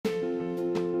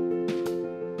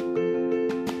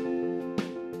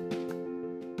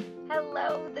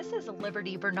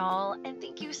Liberty Bernal, and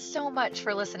thank you so much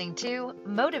for listening to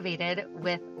Motivated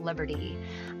with Liberty.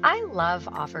 I love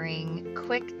offering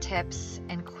quick tips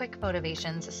and quick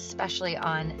motivations, especially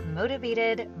on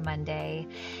Motivated Monday.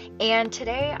 And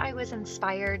today I was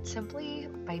inspired simply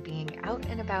by being out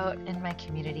and about in my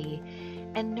community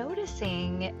and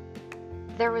noticing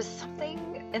there was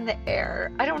something in the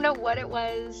air. I don't know what it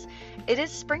was. It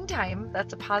is springtime,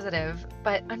 that's a positive,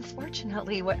 but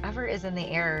unfortunately, whatever is in the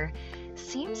air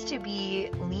seems to be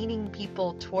leaning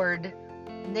people toward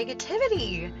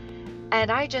negativity.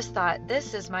 And I just thought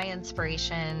this is my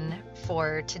inspiration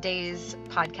for today's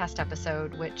podcast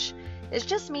episode, which is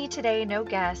just me today, no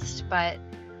guest, but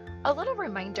a little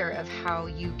reminder of how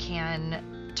you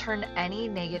can turn any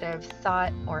negative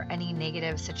thought or any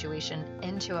negative situation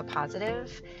into a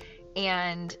positive.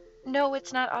 And no,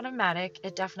 it's not automatic.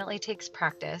 It definitely takes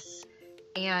practice.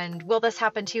 And will this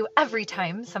happen to you every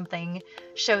time something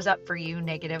shows up for you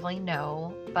negatively?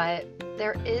 No, but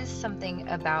there is something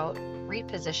about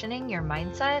repositioning your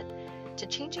mindset to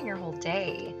changing your whole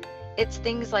day. It's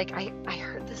things like, I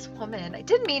heard this woman, I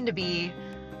didn't mean to be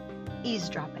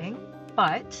eavesdropping,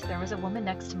 but there was a woman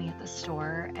next to me at the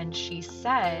store and she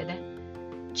said,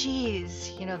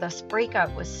 geez, this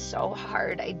breakup was so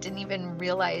hard. I didn't even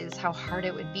realize how hard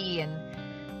it would be. And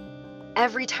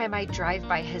every time I drive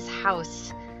by his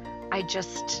house, I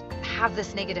just have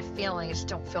this negative feeling. I just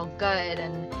don't feel good.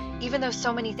 And even though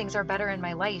so many things are better in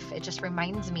my life, it just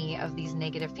reminds me of these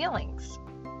negative feelings.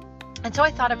 And so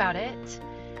I thought about it,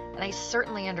 and I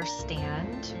certainly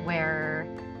understand where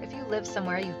if you live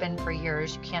somewhere you've been for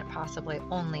years, you can't possibly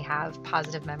only have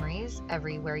positive memories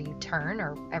everywhere you turn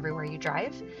or everywhere you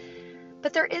drive.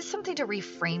 But there is something to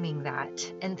reframing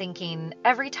that and thinking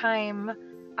every time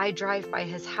I drive by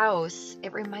his house,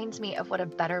 it reminds me of what a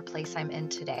better place I'm in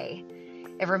today.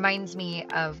 It reminds me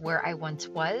of where I once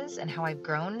was and how I've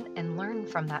grown and learned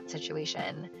from that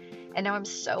situation. And now I'm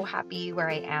so happy where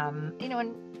I am.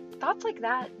 And thoughts like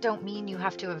that don't mean you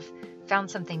have to have found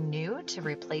something new to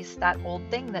replace that old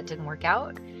thing that didn't work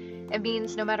out. It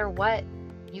means no matter what,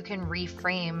 you can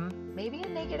reframe maybe a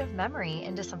negative memory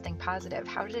into something positive.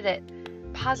 How did it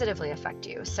positively affect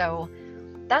you? So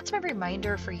that's my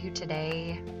reminder for you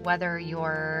today, whether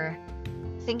you're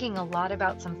thinking a lot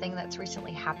about something that's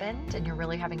recently happened and you're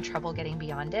really having trouble getting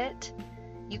beyond it,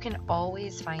 you can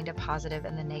always find a positive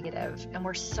in the negative. And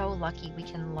we're so lucky we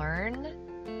can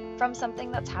learn from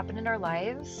something that's happened in our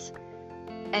lives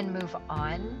and move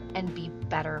on and be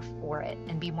better for it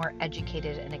and be more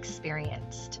educated and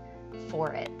experienced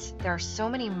for it. There are so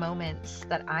many moments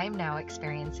that I'm now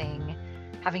experiencing,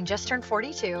 having just turned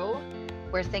 42,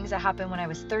 where things that happened when I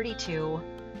was 32,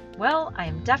 well, I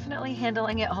am definitely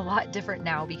handling it a lot different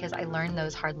now because I learned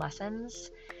those hard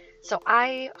lessons. So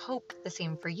I hope the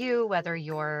same for you, whether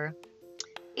you're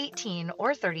 18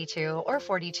 or 32 or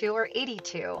 42 or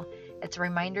 82. It's a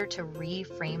reminder to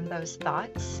reframe those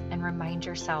thoughts and remind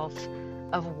yourself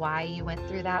of why you went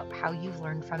through that, how you've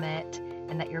learned from it,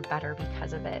 and that you're better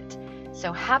because of it.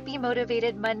 So happy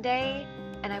Motivated Monday,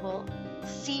 and I will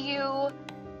see you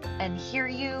and hear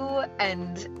you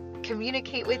and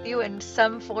communicate with you in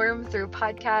some form through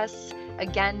podcasts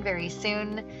again very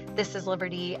soon. This is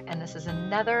Liberty, and this is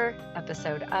another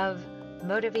episode of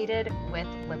Motivated with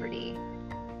Liberty.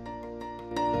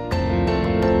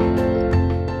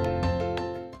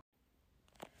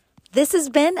 This has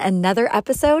been another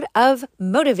episode of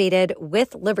Motivated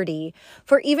with Liberty.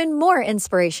 For even more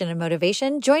inspiration and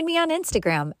motivation, join me on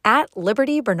Instagram at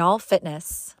Liberty Bernal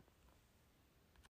Fitness.